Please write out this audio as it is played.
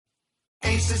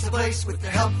Ace is the place with the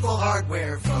helpful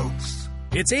hardware, folks.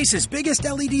 It's Ace's biggest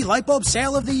LED light bulb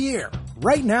sale of the year.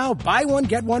 Right now, buy one,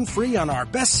 get one free on our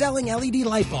best-selling LED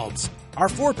light bulbs. Our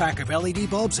 4-pack of LED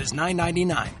bulbs is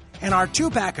 $9.99, and our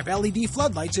 2-pack of LED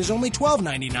floodlights is only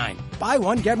 $12.99. Buy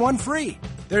one, get one free.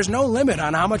 There's no limit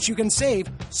on how much you can save,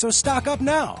 so stock up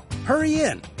now. Hurry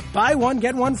in. Buy one,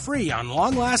 get one free on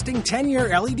long-lasting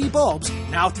 10-year LED bulbs,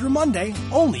 now through Monday,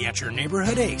 only at your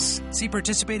neighborhood Ace. See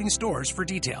participating stores for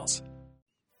details.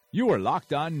 You are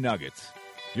Locked On Nuggets,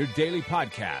 your daily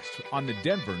podcast on the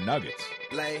Denver Nuggets.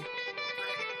 Play.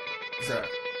 Sir.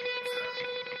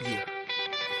 Yeah.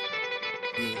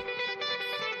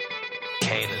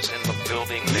 Kane is in the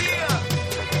building, nigga.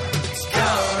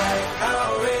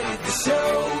 Already the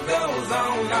show goes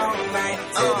on all night.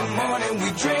 Till the morning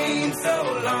we dream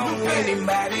so long.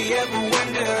 Anybody ever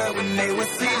wonder when they would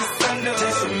see the sun?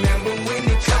 Just remember when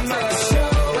it comes up, the show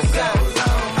goes on.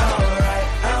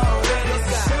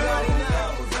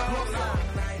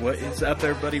 What is up,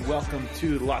 everybody? Welcome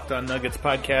to the Locked On Nuggets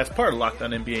podcast, part of Locked On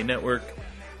NBA Network.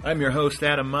 I'm your host,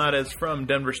 Adam Mares from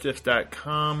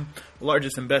DenverStiffs.com, the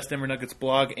largest and best Denver Nuggets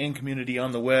blog and community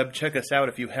on the web. Check us out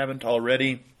if you haven't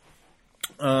already.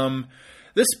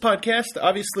 This podcast,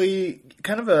 obviously,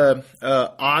 kind of a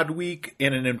odd week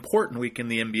and an important week in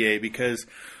the NBA because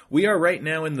we are right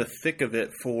now in the thick of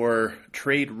it for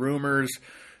trade rumors,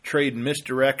 trade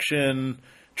misdirection,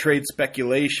 trade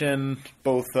speculation,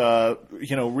 both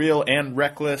real and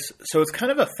reckless. So it's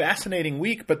kind of a fascinating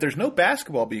week, but there's no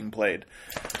basketball being played.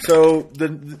 So the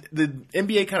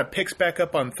NBA kind of picks back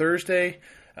up on Thursday.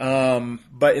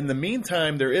 But in the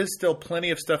meantime, there is still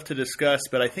plenty of stuff to discuss.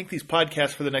 But I think these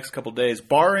podcasts for the next couple of days,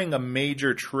 barring a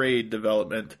major trade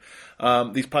development,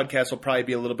 these podcasts will probably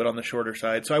be a little bit on the shorter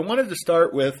side. So I wanted to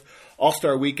start with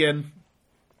All-Star Weekend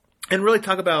and really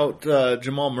talk about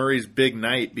Jamal Murray's big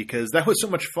night, because that was so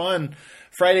much fun.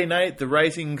 Friday night, the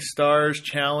Rising Stars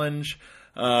Challenge,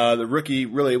 the rookie,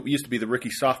 really it used to be the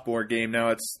rookie sophomore game. Now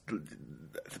it's,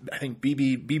 I think,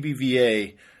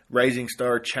 BBVA, Rising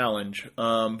Star Challenge.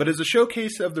 But it's a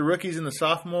showcase of the rookies and the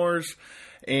sophomores,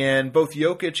 and both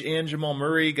Jokic and Jamal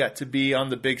Murray got to be on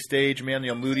the big stage.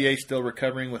 Emmanuel Mudiay still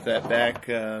recovering with that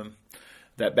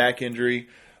back injury.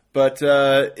 But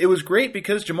it was great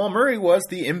because Jamal Murray was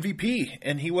the MVP,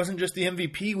 and he wasn't just the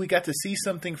MVP. We got to see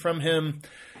something from him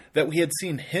that we had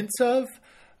seen hints of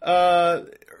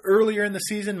earlier in the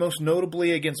season, most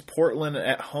notably against Portland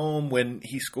at home when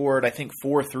he scored, I think,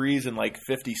 4 threes in like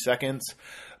 50 seconds.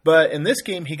 But in this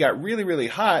game, he got really, really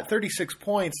hot, 36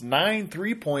 points, 9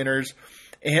 three-pointers,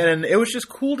 and it was just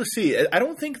cool to see. I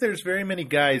don't think there's very many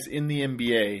guys in the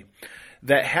NBA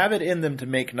that have it in them to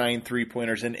make 9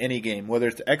 three-pointers in any game, whether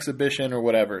it's exhibition or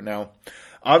whatever. Now,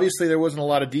 obviously there wasn't a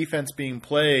lot of defense being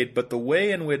played, but the way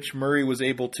in which Murray was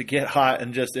able to get hot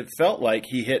and just, it felt like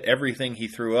he hit everything he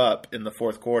threw up in the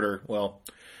fourth quarter. Well,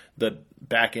 the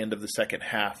back end of the second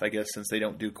half, I guess, since they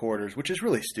don't do quarters, which is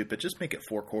really stupid. Just make it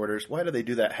 4 quarters. Why do they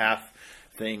do that half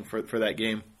thing for that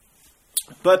game?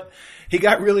 But he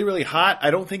got really, really hot. I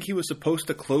don't think he was supposed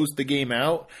to close the game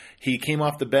out. He came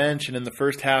off the bench and in the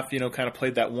first half, kind of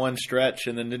played that one stretch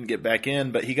and then didn't get back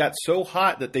in. But he got so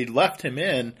hot that they left him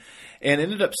in and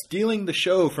ended up stealing the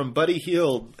show from Buddy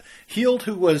Hield. Hield,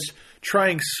 who was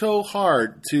trying so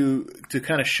hard to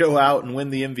kind of show out and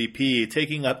win the MVP,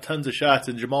 taking up tons of shots.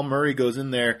 And Jamal Murray goes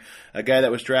in there, a guy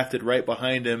that was drafted right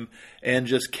behind him, and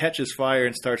just catches fire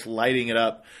and starts lighting it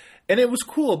up. And it was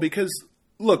cool because,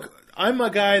 look, I'm a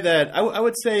guy that I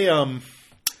would say I'm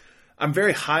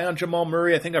very high on Jamal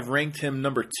Murray. I think I've ranked him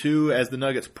number 2 as the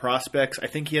Nuggets prospects. I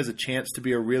think he has a chance to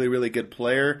be a really, really good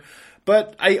player.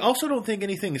 But I also don't think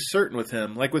anything is certain with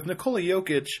him. Like with Nikola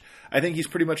Jokic, I think he's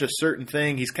pretty much a certain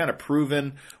thing. He's kind of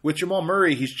proven. With Jamal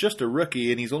Murray, he's just a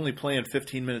rookie and he's only playing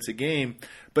 15 minutes a game.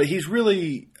 But he's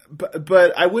really –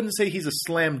 but I wouldn't say he's a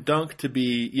slam dunk to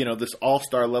be, this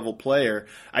all-star level player.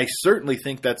 I certainly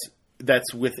think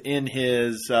that's within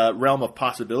his realm of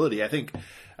possibility. I think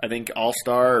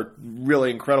all-star, really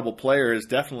incredible player is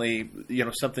definitely,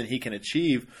 something he can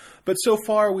achieve. But so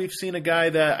far we've seen a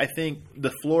guy that I think the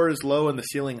floor is low and the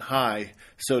ceiling high,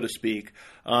 so to speak.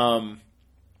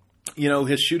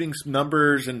 His shooting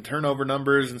numbers and turnover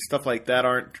numbers and stuff like that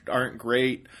aren't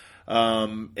great.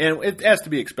 And it has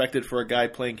to be expected for a guy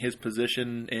playing his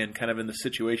position and kind of in the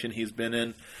situation he's been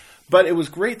in. But it was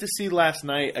great to see last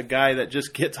night a guy that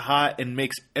just gets hot and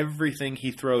makes everything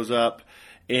he throws up.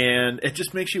 And it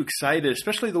just makes you excited,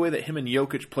 especially the way that him and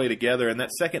Jokic play together. And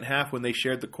that second half when they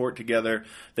shared the court together,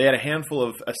 they had a handful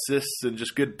of assists and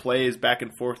just good plays back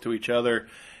and forth to each other.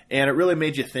 And it really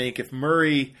made you think, if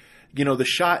Murray, the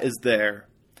shot is there,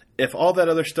 if all that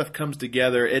other stuff comes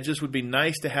together, it just would be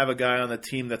nice to have a guy on the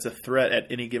team that's a threat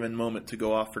at any given moment to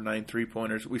go off for 9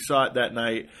 3-pointers. We saw it that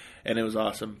night, and it was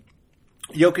awesome.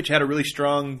 Jokic had a really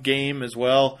strong game as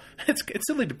well. It's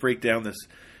silly to break down this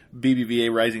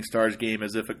BBVA Rising Stars game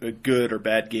as if a good or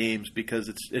bad games, because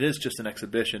it is just an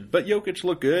exhibition. But Jokic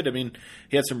looked good. I mean,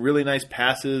 he had some really nice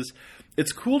passes.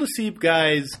 It's cool to see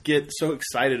guys get so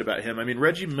excited about him. I mean,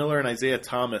 Reggie Miller and Isaiah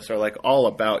Thomas are like all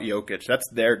about Jokic. That's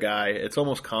their guy. It's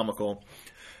almost comical.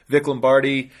 Vic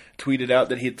Lombardi tweeted out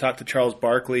that he had talked to Charles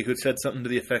Barkley, who had said something to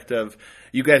the effect of,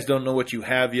 "You guys don't know what you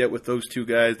have yet with those two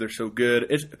guys. They're so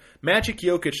good." Magic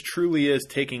Jokic truly is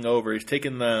taking over. He's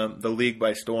taken the league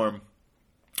by storm.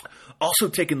 Also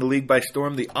taking the league by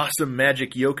storm, the awesome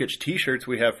Magic Jokic t-shirts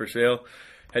we have for sale.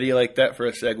 How do you like that for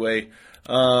a segue?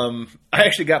 I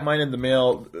actually got mine in the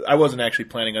mail. I wasn't actually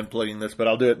planning on plugging this, but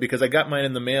I'll do it because I got mine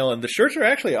in the mail, and the shirts are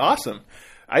actually awesome.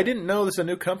 I didn't know this is a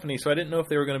new company, so I didn't know if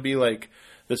they were going to be like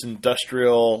this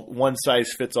industrial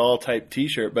one-size-fits-all type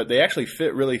t-shirt, but they actually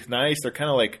fit really nice. They're kind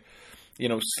of like,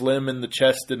 slim in the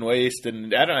chest and waist,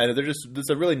 and I don't know. It's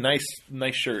a really nice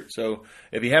shirt. So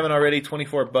if you haven't already,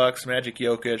 $24, Magic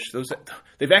Jokic.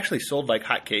 They've actually sold like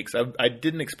hotcakes. I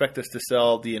didn't expect us to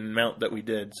sell the amount that we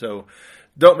did. So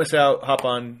don't miss out. Hop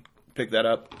on, pick that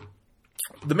up.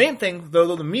 The main thing,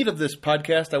 though, the meat of this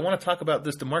podcast, I want to talk about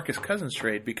this DeMarcus Cousins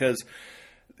trade, because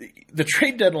the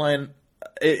trade deadline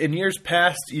in years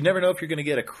past, you never know if you're going to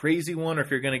get a crazy one or if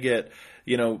you're going to get,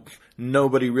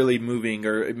 nobody really moving,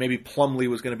 or maybe Plumlee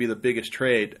was going to be the biggest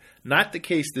trade. Not the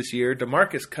case this year.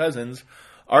 DeMarcus Cousins,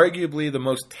 arguably the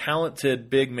most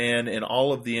talented big man in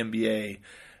all of the NBA,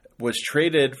 was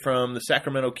traded from the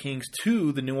Sacramento Kings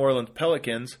to the New Orleans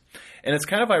Pelicans. And it's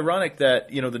kind of ironic that,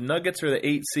 the Nuggets are the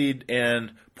 8 seed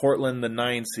and Portland the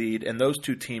 9 seed, and those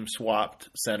two teams swapped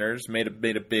centers, made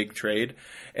a big trade.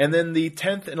 And then the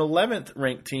 10th and 11th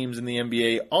ranked teams in the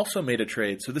NBA also made a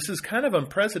trade. So this is kind of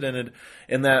unprecedented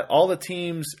in that all the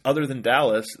teams other than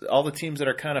Dallas, all the teams that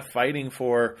are kind of fighting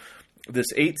for this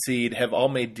 8 seed have all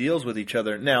made deals with each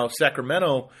other. Now,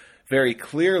 Sacramento very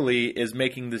clearly is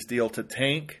making this deal to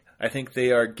tank. I think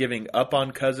they are giving up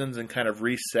on Cousins and kind of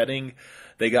resetting.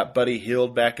 They got Buddy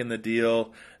Hield back in the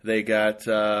deal. They got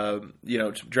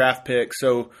draft picks.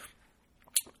 So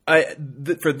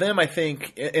for them, I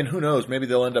think, and who knows, maybe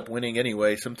they'll end up winning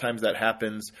anyway. Sometimes that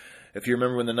happens. If you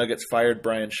remember when the Nuggets fired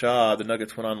Brian Shaw, the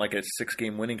Nuggets went on like a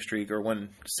 6-game winning streak, or won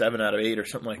 7 out of 8 or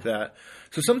something like that.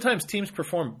 So sometimes teams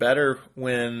perform better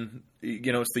when,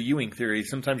 it's the Ewing theory.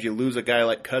 Sometimes you lose a guy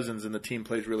like Cousins and the team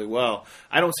plays really well.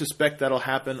 I don't suspect that'll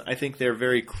happen. I think they're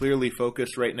very clearly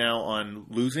focused right now on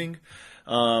losing.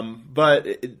 So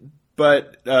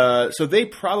they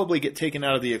probably get taken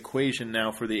out of the equation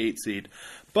now for the 8 seed.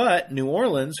 But New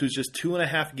Orleans, who's just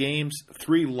 2.5 games,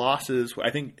 3 losses.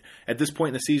 I think at this point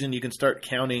in the season, you can start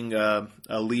counting a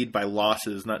lead by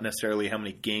losses, not necessarily how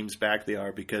many games back they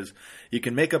are, because you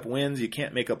can make up wins, you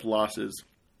can't make up losses.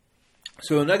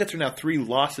 So the Nuggets are now 3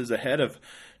 losses ahead of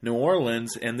New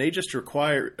Orleans, and they just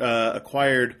acquired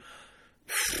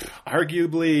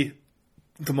arguably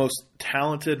the most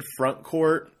talented front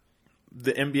court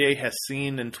the NBA has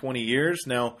seen in 20 years.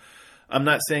 Now, I'm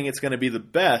not saying it's going to be the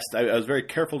best. I was very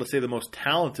careful to say the most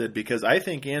talented, because I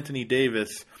think Anthony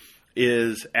Davis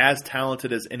is as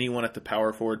talented as anyone at the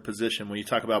power forward position. When you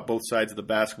talk about both sides of the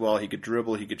basketball, he could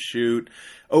dribble, he could shoot,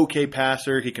 okay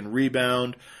passer, he can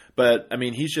rebound. But, I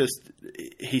mean, he's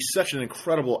such an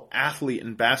incredible athlete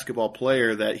and basketball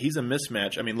player that he's a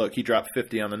mismatch. I mean, look, he dropped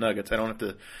 50 on the Nuggets. I don't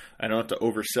have to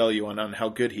oversell you on how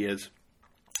good he is.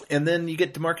 And then you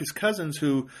get DeMarcus Cousins,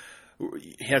 who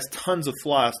he has tons of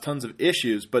flaws, tons of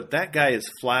issues, but that guy is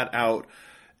flat out.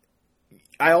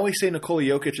 I always say Nikola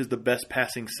Jokic is the best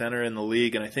passing center in the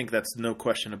league, and I think that's no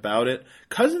question about it.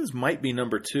 Cousins might be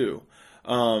number 2.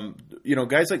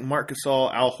 Guys like Marc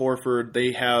Gasol, Al Horford,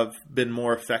 they have been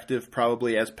more effective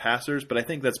probably as passers, but I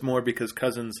think that's more because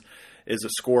Cousins is a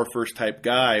score-first type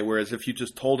guy, whereas if you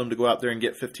just told him to go out there and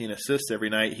get 15 assists every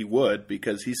night, he would,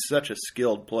 because he's such a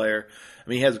skilled player. I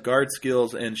mean, he has guard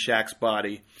skills and Shaq's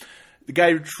body. The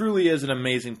guy truly is an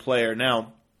amazing player.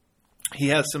 Now, he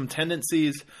has some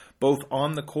tendencies both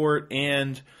on the court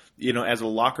and, as a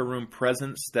locker room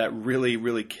presence that really,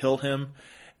 really kill him.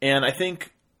 And I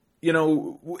think,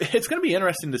 it's going to be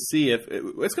interesting to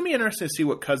see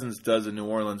what Cousins does in New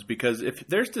Orleans, because if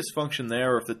there's dysfunction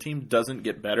there, or if the team doesn't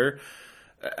get better,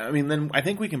 I mean, then I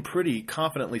think we can pretty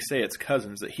confidently say it's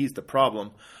Cousins, that he's the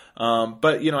problem.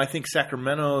 But I think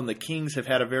Sacramento and the Kings have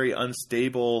had a very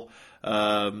unstable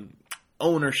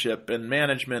ownership and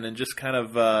management and just kind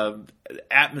of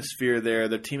atmosphere there.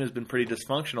 Their team has been pretty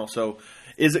dysfunctional. So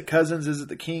Is it Cousins? Is it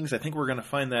the Kings? I think we're going to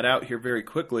find that out here very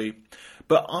quickly.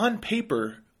 But on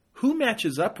paper, who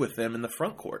matches up with them in the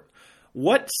front court?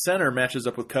 What center matches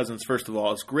up with Cousins, first of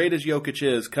all? As great as Jokic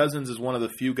is, Cousins is one of the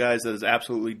few guys that has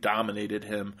absolutely dominated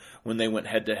him when they went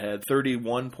head-to-head.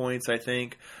 31 points, I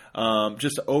think.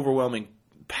 Just overwhelming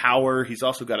power. He's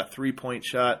also got a three-point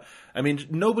shot. I mean,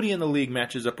 nobody in the league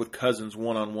matches up with Cousins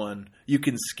one-on-one. You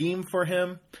can scheme for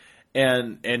him,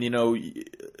 and you know,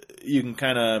 you can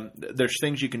kind of – there's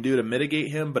things you can do to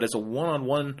mitigate him, but as a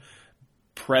one-on-one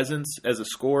presence as a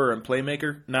scorer and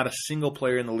playmaker, not a single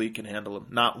player in the league can handle him.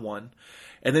 Not one.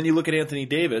 And then you look at Anthony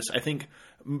Davis, I think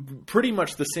pretty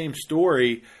much the same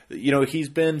story. You know, he's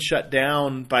been shut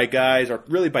down by guys, or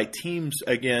really by teams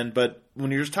again, but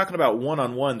when you're just talking about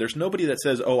one-on-one, there's nobody that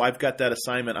says, oh, I've got that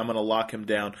assignment, I'm going to lock him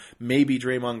down. Maybe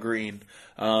Draymond Green.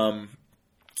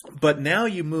 But now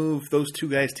you move those two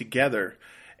guys together,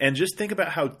 and just think about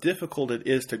how difficult it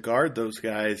is to guard those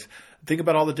guys. Think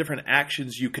about all the different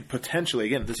actions you could potentially,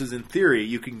 again, this is in theory,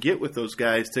 you can get with those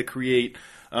guys to create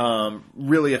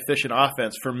really efficient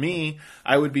offense. For me,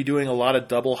 I would be doing a lot of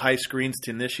double high screens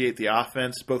to initiate the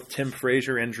offense. Both Tim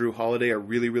Frazier and Drew Holiday are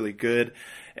really, really good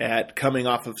at coming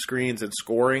off of screens and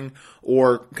scoring,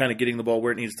 or kind of getting the ball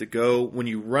where it needs to go. When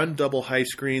you run double high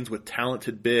screens with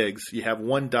talented bigs, you have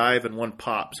one dive and one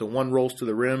pop. So one rolls to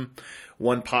the rim,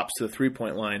 one pops to the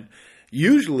three-point line.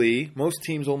 Usually, most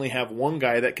teams only have one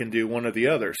guy that can do one or the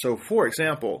other. So, for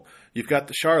example, you've got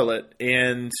the Charlotte,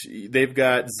 and they've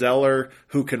got Zeller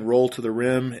who can roll to the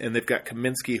rim, and they've got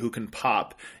Kaminsky who can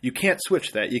pop. You can't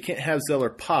switch that. You can't have Zeller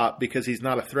pop because he's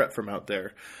not a threat from out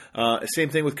there. Same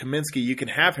thing with Kaminsky. You can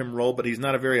have him roll, but he's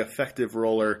not a very effective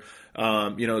roller,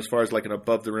 as far as like an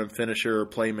above-the-rim finisher or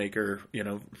playmaker,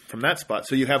 from that spot.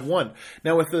 So you have one.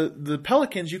 Now, with the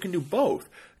Pelicans, you can do both.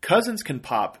 Cousins can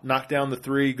pop, knock down the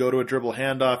three, go to a dribble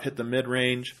handoff, hit the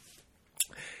mid-range.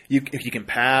 If you can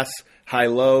pass,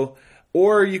 high-low.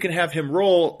 Or you can have him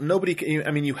roll.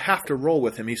 You have to roll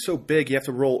with him. He's so big, you have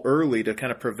to roll early to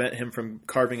kind of prevent him from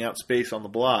carving out space on the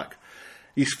block.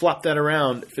 He's flopped that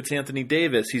around. If it's Anthony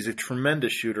Davis, he's a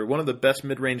tremendous shooter. One of the best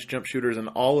mid-range jump shooters in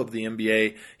all of the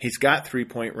NBA. He's got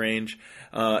three-point range.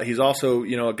 He's also,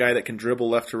 a guy that can dribble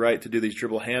left to right to do these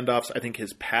dribble handoffs. I think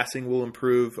his passing will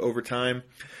improve over time.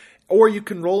 Or you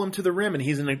can roll him to the rim, and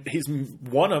he's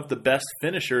one of the best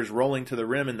finishers rolling to the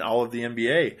rim in all of the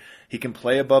NBA. He can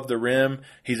play above the rim.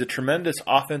 He's a tremendous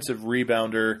offensive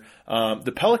rebounder.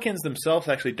 The Pelicans themselves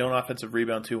actually don't offensive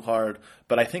rebound too hard,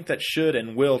 but I think that should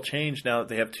and will change now that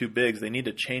they have two bigs. They need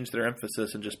to change their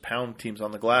emphasis and just pound teams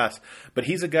on the glass. But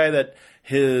he's a guy that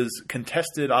his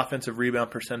contested offensive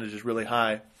rebound percentage is really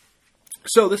high.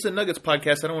 So this is a Nuggets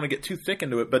podcast. I don't want to get too thick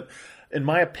into it, but in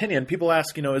my opinion, people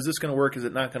ask, is this going to work? Is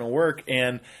it not going to work?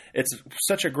 And it's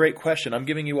such a great question. I'm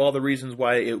giving you all the reasons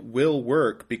why it will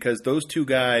work, because those two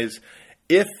guys,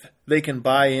 if they can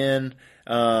buy in,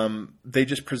 they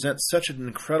just present such an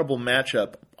incredible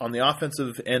matchup on the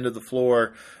offensive end of the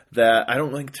floor that I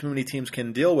don't think too many teams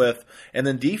can deal with. And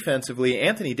then defensively,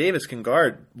 Anthony Davis can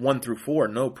guard 1 through 4,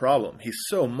 no problem. He's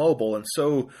so mobile and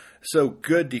so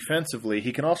good defensively.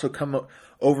 He can also come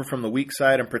over from the weak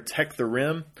side and protect the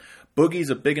rim. Boogie's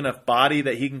a big enough body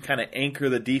that he can kind of anchor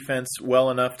the defense well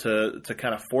enough to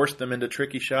kind of force them into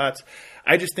tricky shots.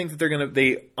 I just think that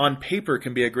they on paper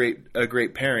can be a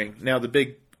great pairing. Now the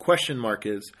big question mark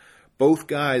is both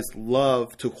guys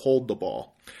love to hold the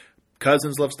ball.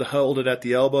 Cousins loves to hold it at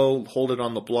the elbow, hold it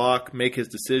on the block, make his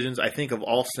decisions. I think of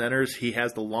all centers, he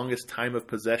has the longest time of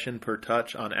possession per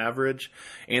touch on average.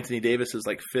 Anthony Davis is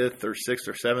like 5th or 6th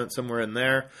or 7th, somewhere in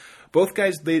there. Both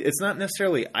guys, it's not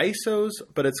necessarily ISOs,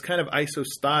 but it's kind of ISO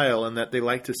style in that they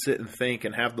like to sit and think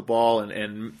and have the ball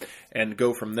and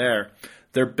go from there.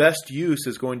 Their best use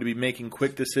is going to be making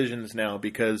quick decisions now,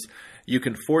 because you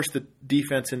can force the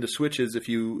defense into switches if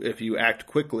you act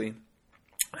quickly.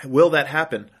 Will that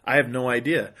happen? I have no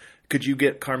idea. Could you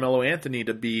get Carmelo Anthony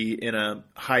to be in a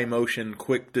high-motion,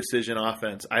 quick decision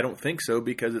offense? I don't think so,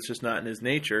 because it's just not in his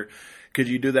nature. Could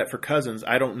you do that for Cousins?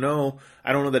 I don't know.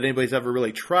 I don't know that anybody's ever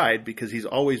really tried, because he's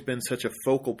always been such a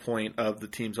focal point of the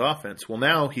team's offense. Well,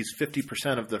 now he's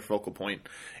 50% of their focal point.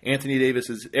 Anthony Davis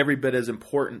is every bit as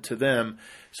important to them.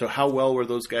 So how well will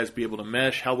those guys be able to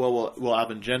mesh? How well will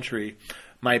Alvin Gentry?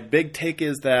 My big take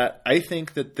is that I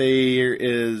think that there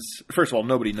is, first of all,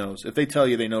 nobody knows. If they tell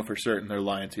you they know for certain, they're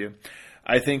lying to you.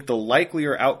 I think the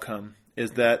likelier outcome is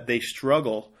that they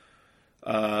struggle,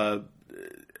 out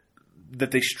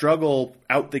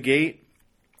the gate.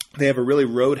 They have a really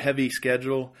road-heavy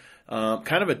schedule.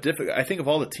 Kind of a difficult. I think of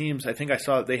all the teams, I think I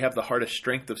saw that they have the hardest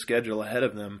strength of schedule ahead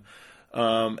of them.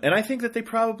 And I think that they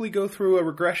probably go through a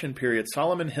regression period.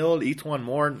 Solomon Hill, Etuan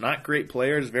Moore, not great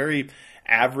players, very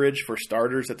average for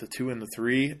starters at the 2 and the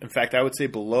 3. In fact, I would say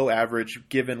below average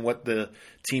given what the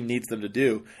team needs them to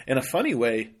do. In a funny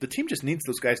way, the team just needs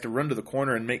those guys to run to the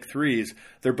corner and make threes.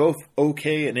 They're both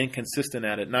okay and inconsistent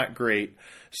at it, not great.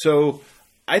 So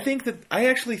I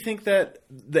actually think that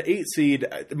the 8 seed,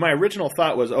 my original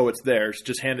thought was, it's theirs,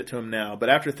 just hand it to them now. But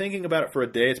after thinking about it for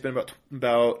a day, it's been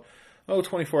about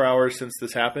 24 hours since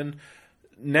this happened.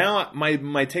 Now my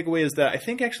takeaway is that I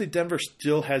think actually Denver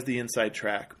still has the inside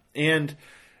track. And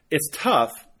it's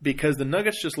tough because the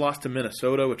Nuggets just lost to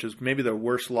Minnesota, which is maybe their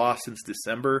worst loss since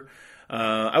December.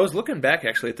 I was looking back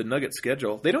actually at the Nuggets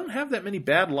schedule. They don't have that many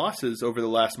bad losses over the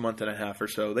last month and a half or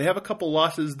so. They have a couple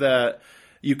losses that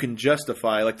you can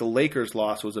justify, like the Lakers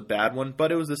loss was a bad one,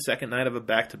 but it was the second night of a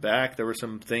back-to-back. There were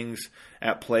some things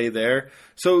at play there.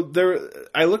 So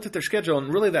I looked at their schedule,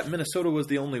 and really that Minnesota was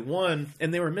the only one,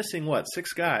 and they were missing,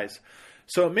 6 guys.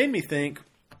 So it made me think,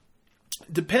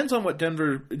 depends on what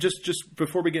Denver, just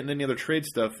before we get into any other trade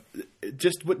stuff,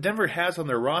 just what Denver has on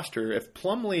their roster. If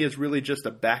Plumlee is really just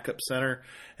a backup center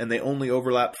and they only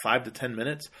overlap 5 to 10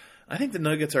 minutes, I think the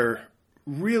Nuggets are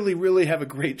really, really have a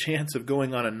great chance of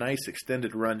going on a nice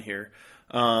extended run here.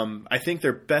 I think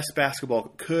their best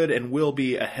basketball could and will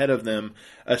be ahead of them,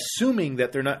 assuming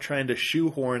that they're not trying to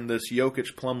shoehorn this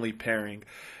Jokic-Plumlee pairing.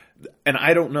 And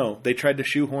I don't know. They tried to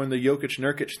shoehorn the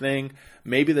Jokic-Nurkic thing.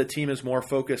 Maybe the team is more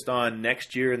focused on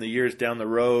next year and the years down the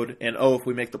road. And, if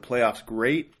we make the playoffs,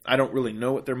 great. I don't really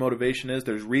know what their motivation is.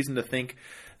 There's reason to think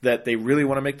that they really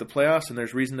want to make the playoffs, and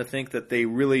there's reason to think that they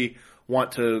really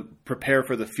want to prepare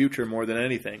for the future more than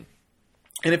anything.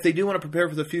 And if they do want to prepare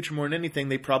for the future more than anything,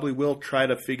 they probably will try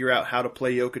to figure out how to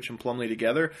play Jokic and Plumlee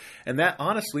together. And that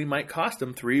honestly might cost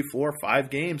them 3, 4, 5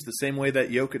 games, the same way that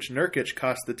Jokic-Nurkic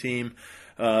cost the team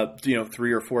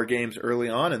 3 or 4 games early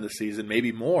on in the season,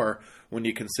 maybe more when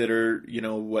you consider,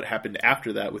 what happened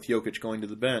after that with Jokic going to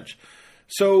the bench.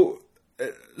 So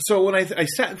when I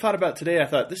sat and thought about today, I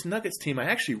thought, this Nuggets team, I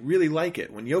actually really like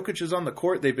it. When Jokic is on the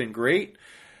court, they've been great.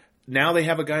 Now they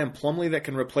have a guy in Plumlee that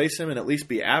can replace him and at least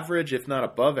be average, if not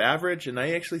above average. And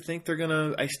I actually think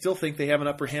I still think they have an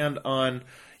upper hand on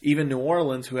even New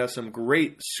Orleans, who has some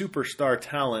great superstar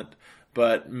talent,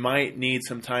 but might need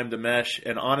some time to mesh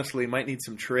and honestly might need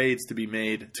some trades to be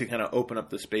made to kind of open up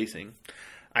the spacing.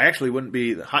 I actually wouldn't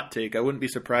be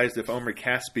surprised if Omri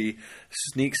Caspi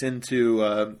sneaks into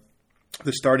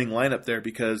the starting lineup there,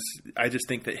 because I just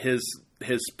think that his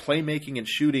playmaking and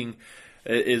shooting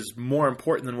is more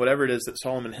important than whatever it is that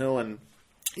Solomon Hill and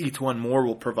Etuan Moore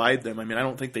will provide them. I mean, I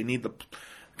don't think they need the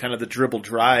kind of the dribble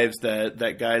drives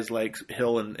that guys like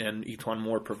Hill and Etuan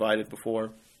Moore provided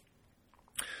before.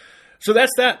 So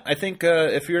that's that. I think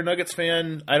if you're a Nuggets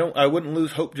fan, I wouldn't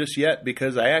lose hope just yet,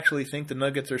 because I actually think the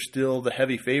Nuggets are still the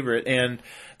heavy favorite. And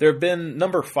there have been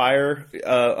Number Fire,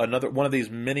 another one of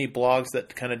these mini blogs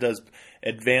that kind of does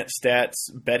advanced stats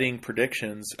betting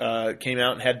predictions, came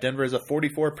out and had Denver as a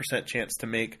 44% chance to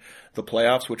make the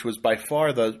playoffs, which was by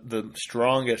far the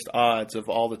strongest odds of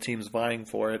all the teams vying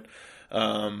for it.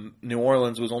 New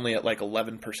Orleans was only at like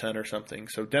 11% or something.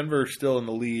 So Denver's still in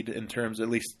the lead in terms, at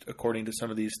least according to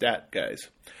some of these stat guys.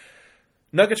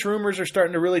 Nuggets rumors are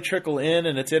starting to really trickle in,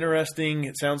 and it's interesting.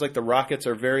 It sounds like the Rockets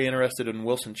are very interested in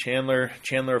Wilson Chandler.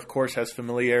 Chandler, of course, has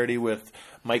familiarity with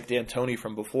Mike D'Antoni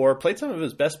from before. Played some of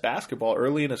his best basketball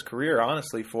early in his career,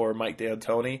 honestly, for Mike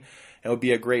D'Antoni. It would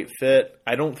be a great fit.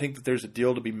 I don't think that there's a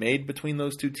deal to be made between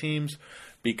those two teams,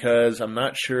 because I'm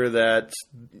not sure that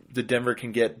the Denver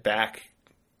can get back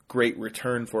great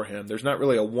return for him. There's not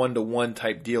really a one-to-one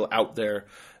type deal out there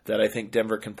that I think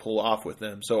Denver can pull off with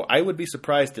them. So I would be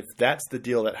surprised if that's the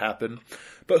deal that happened.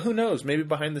 But who knows? Maybe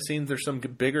behind the scenes there's some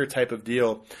bigger type of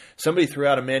deal. Somebody threw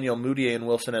out Emmanuel Mudiay and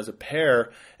Wilson as a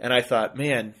pair, and I thought,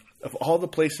 man, of all the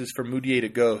places for Mudiay to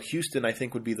go, Houston I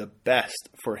think would be the best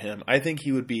for him. I think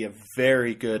he would be a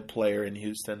very good player in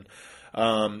Houston.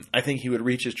 I think he would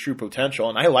reach his true potential.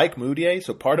 And I like Mudiay,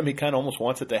 so part of me kind of almost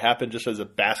wants it to happen just as a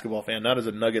basketball fan, not as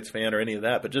a Nuggets fan or any of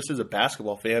that, but just as a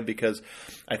basketball fan, because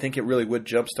I think it really would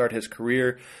jumpstart his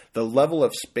career. The level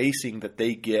of spacing that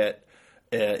they get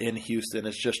in Houston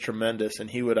is just tremendous, and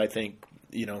he would, I think,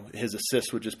 his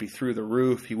assists would just be through the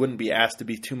roof. He wouldn't be asked to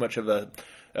be too much of a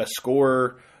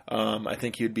scorer. I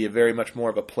think he would be very much more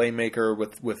of a playmaker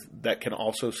with that can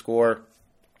also score.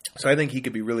 So I think he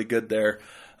could be really good there.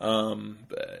 And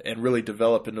really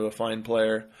develop into a fine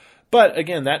player. But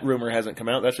again, that rumor hasn't come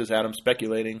out. That's just Adam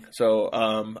speculating. So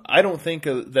I don't think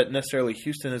that necessarily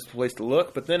Houston is the place to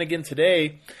look. But then again,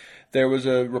 today there was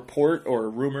a report, or a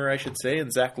rumor, I should say, in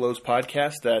Zach Lowe's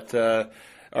podcast that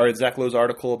or Zach Lowe's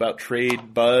article about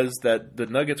trade buzz, that the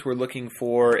Nuggets were looking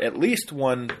for at least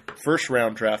one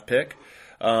first-round draft pick.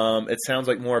 It sounds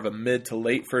like more of a mid to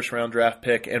late first-round draft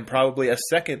pick, and probably a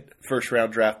second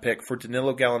first-round draft pick for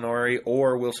Danilo Gallinari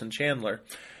or Wilson Chandler.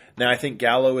 Now, I think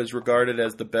Gallo is regarded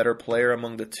as the better player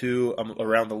among the two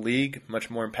around the league, much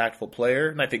more impactful player,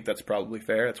 and I think that's probably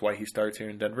fair. That's why he starts here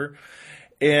in Denver.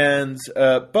 And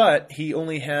but he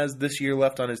only has this year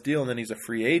left on his deal, and then he's a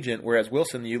free agent, whereas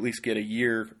Wilson, you at least get a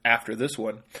year after this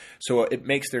one. So it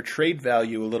makes their trade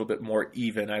value a little bit more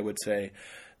even, I would say.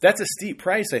 That's a steep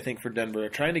price, I think, for Denver.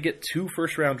 Trying to get 2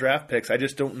 first-round draft picks, I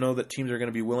just don't know that teams are going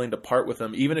to be willing to part with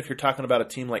them, even if you're talking about a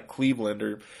team like Cleveland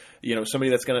or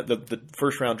somebody that's going to the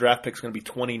first-round draft pick is going to be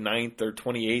 29th or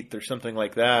 28th or something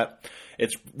like that.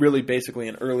 It's really basically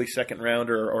an early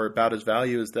second-rounder or about as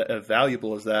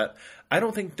valuable as that. I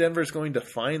don't think Denver's going to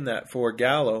find that for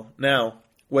Gallo. Now,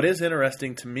 what is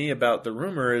interesting to me about the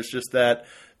rumor is just that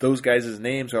those guys'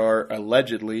 names are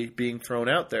allegedly being thrown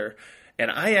out there. And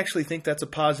I actually think that's a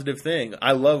positive thing.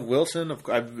 I love Wilson.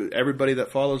 Everybody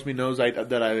that follows me knows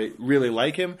that I really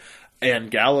like him.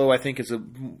 And Gallo, I think, is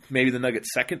maybe the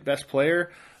Nuggets' second best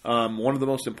player. One of the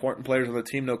most important players on the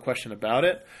team, no question about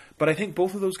it. But I think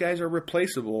both of those guys are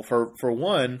replaceable. For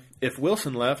one, if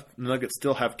Wilson left, the Nuggets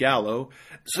still have Gallo.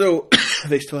 So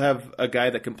they still have a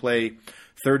guy that can play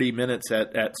 30 minutes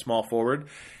at small forward.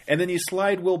 And then you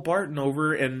slide Will Barton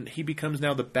over, and he becomes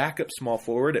now the backup small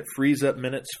forward. It frees up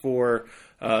minutes for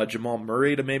Jamal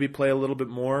Murray to maybe play a little bit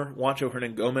more. Juancho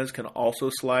Hernangomez can also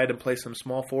slide and play some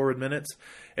small forward minutes.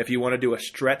 If you want to do a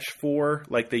stretch 4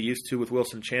 like they used to with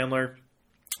Wilson Chandler,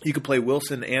 you could play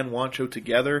Wilson and Juancho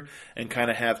together and kind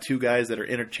of have 2 guys that are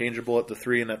interchangeable at the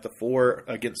 3 and at the 4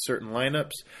 against certain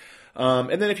lineups.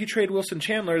 And then if you trade Wilson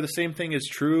Chandler, the same thing is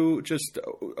true.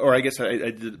 Or I guess I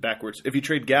did it backwards. If you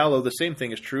trade Gallo, the same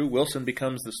thing is true. Wilson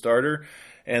becomes the starter,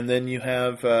 and then you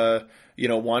have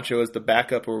Juancho as the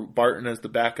backup or Barton as the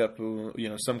backup.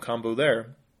 Some combo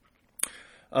there.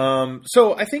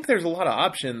 So I think there's a lot of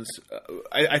options.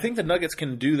 I think the Nuggets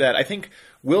can do that. I think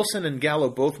Wilson and Gallo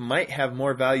both might have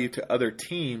more value to other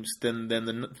teams than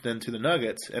to the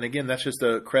Nuggets. And again, that's just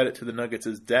a credit to the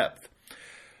Nuggets' depth.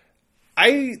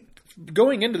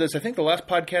 Going into this, I think the last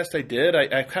podcast I did,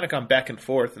 I've kind of gone back and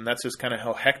forth, and that's just kind of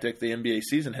how hectic the NBA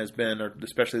season has been, or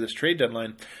especially this trade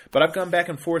deadline. But I've gone back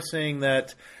and forth saying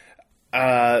that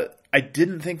I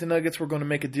didn't think the Nuggets were going to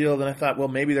make a deal. Then I thought, well,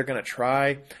 maybe they're going to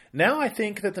try. Now I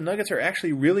think that the Nuggets are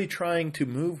actually really trying to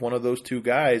move one of those 2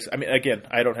 guys. I mean, again,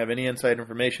 I don't have any inside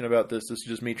information about this. This is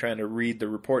just me trying to read the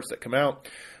reports that come out.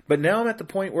 But now I'm at the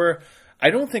point where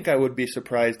I don't think I would be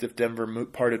surprised if Denver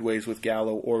parted ways with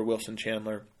Gallo or Wilson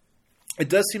Chandler. It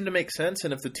does seem to make sense,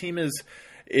 and if the team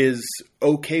is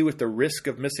okay with the risk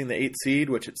of missing the 8th seed,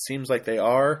 which it seems like they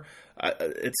are,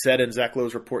 it said in Zach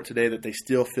Lowe's report today that they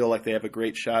still feel like they have a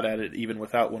great shot at it even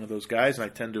without one of those guys, and I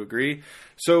tend to agree.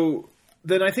 So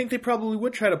then I think they probably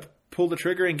would try to pull the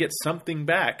trigger and get something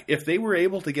back. If they were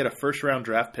able to get a first-round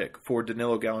draft pick for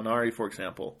Danilo Gallinari, for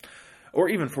example, or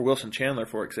even for Wilson Chandler,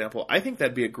 for example, I think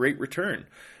that'd be a great return.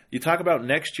 You talk about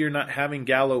next year not having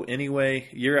Gallo anyway,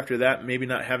 year after that maybe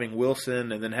not having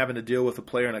Wilson, and then having to deal with a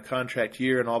player in a contract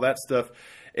year and all that stuff.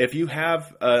 If you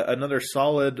have another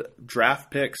solid draft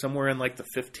pick somewhere in like the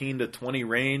 15 to 20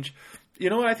 range,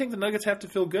 I think the Nuggets have to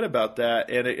feel good about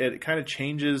that, and it kind of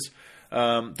changes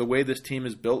the way this team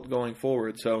is built going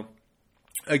forward. So,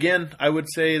 again, I would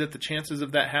say that the chances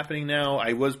of that happening now,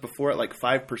 I was before at like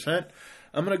 5%.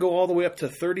 I'm going to go all the way up to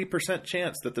 30%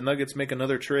 chance that the Nuggets make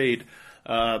another trade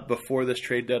before this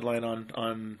trade deadline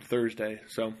on Thursday.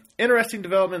 So, interesting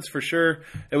developments for sure.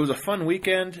 It was a fun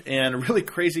weekend and a really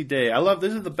crazy day.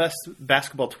 This is the best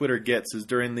basketball Twitter gets, is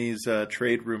during these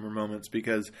trade rumor moments,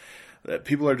 because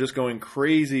people are just going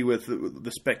crazy with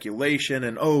the speculation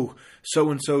and,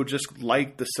 so-and-so just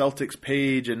liked the Celtics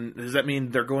page, and does that mean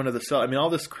they're going to the Celtics? I mean, all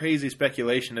this crazy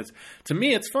speculation. To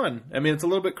me, it's fun. I mean, it's a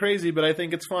little bit crazy, but I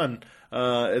think it's fun.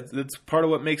 It's part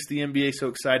of what makes the NBA so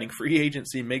exciting. Free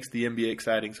agency makes the NBA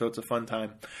exciting, so it's a fun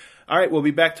time. All right, we'll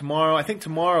be back tomorrow. I think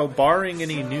tomorrow, barring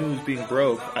any news being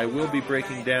broke, I will be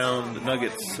breaking down the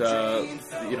Nuggets,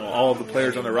 all of the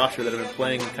players on their roster that have been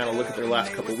playing, and kind of look at their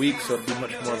last couple weeks, so it'll be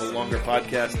much more of a longer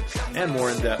podcast and more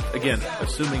in-depth. Again,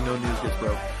 assuming no news gets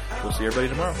broke. We'll see everybody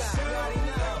tomorrow.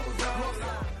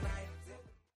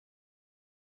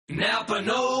 Napa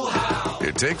know-how.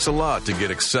 It takes a lot to get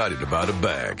excited about a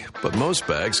bag, but most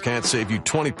bags can't save you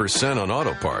 20% on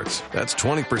auto parts. That's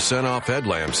 20% off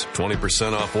headlamps,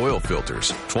 20% off oil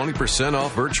filters, 20%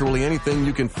 off virtually anything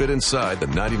you can fit inside the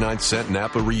 99-cent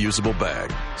Napa reusable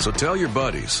bag. So tell your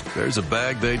buddies, there's a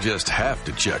bag they just have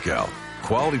to check out.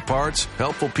 Quality parts,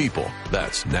 helpful people.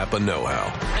 That's Napa Know-How.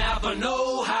 Napa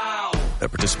know-how. At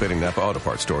participating Napa Auto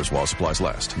Parts stores while supplies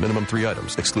last. Minimum 3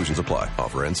 items. Exclusions apply.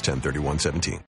 Offer ends 10/31/17.